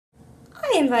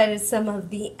I invited some of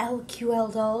the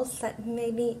LQL dolls that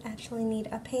maybe actually need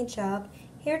a paint job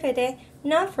here today.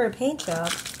 Not for a paint job,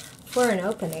 for an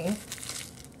opening.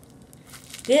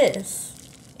 This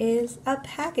is a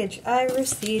package I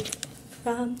received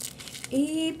from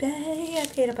eBay. I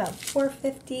paid about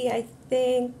 $4.50, I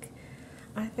think.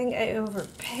 I think I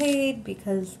overpaid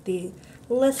because the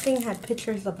listing had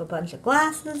pictures of a bunch of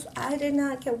glasses. I did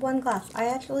not get one glass. I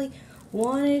actually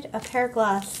wanted a pair of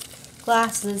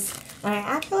glasses, and I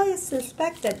actually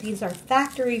suspect that these are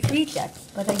factory rejects,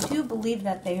 but I do believe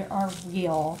that they are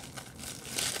real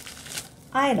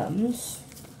items.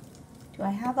 Do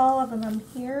I have all of them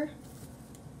here?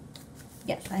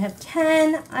 Yes, I have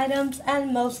 10 items,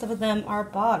 and most of them are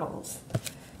bottles.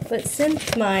 But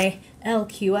since my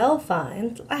LQL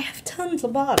finds, I have tons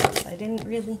of bottles. I didn't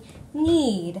really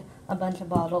need a bunch of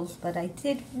bottles, but I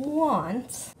did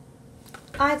want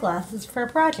eyeglasses for a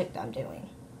project I'm doing.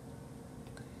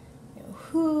 You know,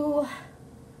 who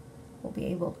will be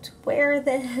able to wear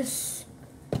this?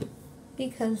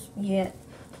 Because, yeah,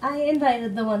 I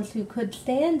invited the ones who could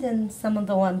stand and some of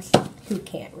the ones who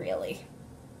can't really.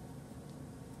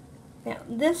 Now,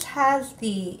 this has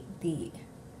the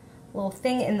little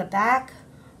thing in the back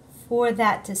for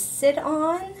that to sit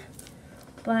on,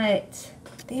 but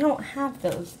they don't have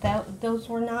those. Those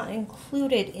were not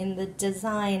included in the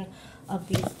design of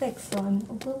these sticks, so I'm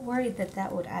a little worried that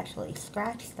that would actually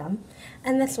scratch them.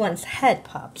 And this one's head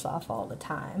pops off all the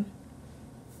time.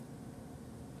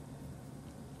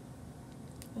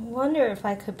 I wonder if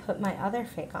I could put my other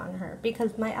fake on her,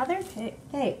 because my other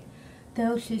fake,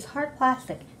 though she's hard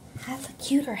plastic, has a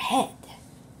cuter head.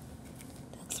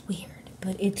 That's weird,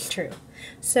 but it's true.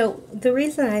 So the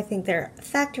reason I think they're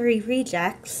factory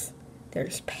rejects,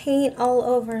 there's paint all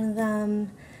over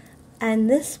them, and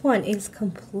this one is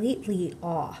completely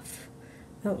off.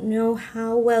 I don't know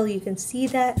how well you can see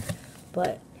that,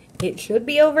 but it should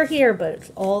be over here, but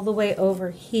it's all the way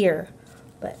over here.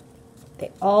 But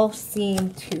they all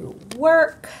seem to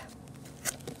work.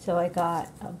 So I got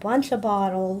a bunch of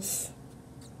bottles.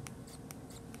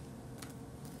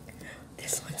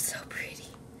 This one's so pretty.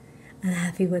 I'm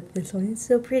happy with this one. It's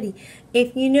so pretty.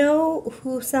 If you know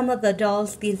who some of the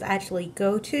dolls these actually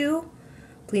go to,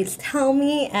 please tell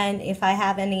me, and if I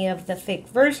have any of the fake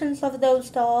versions of those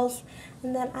dolls,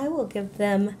 and then I will give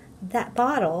them that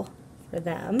bottle for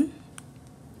them.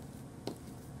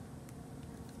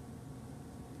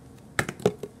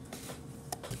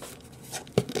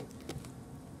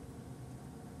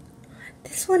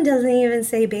 This one doesn't even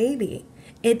say baby.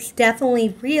 It's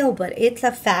definitely real, but it's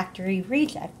a factory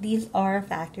reject. These are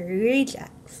factory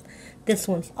rejects. This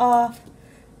one's off.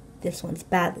 This one's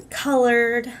badly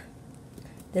colored.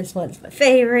 This one's my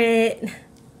favorite.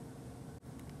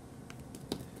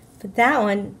 But that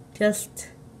one just,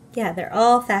 yeah, they're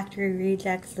all factory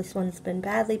rejects. This one's been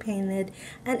badly painted,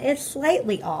 and it's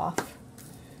slightly off.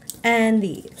 And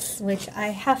these, which I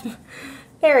have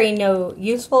very no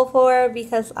useful for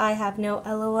because I have no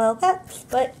LOL pets.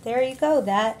 But there you go.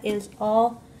 That is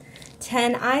all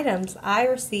 10 items I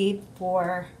received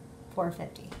for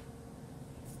 $4.50.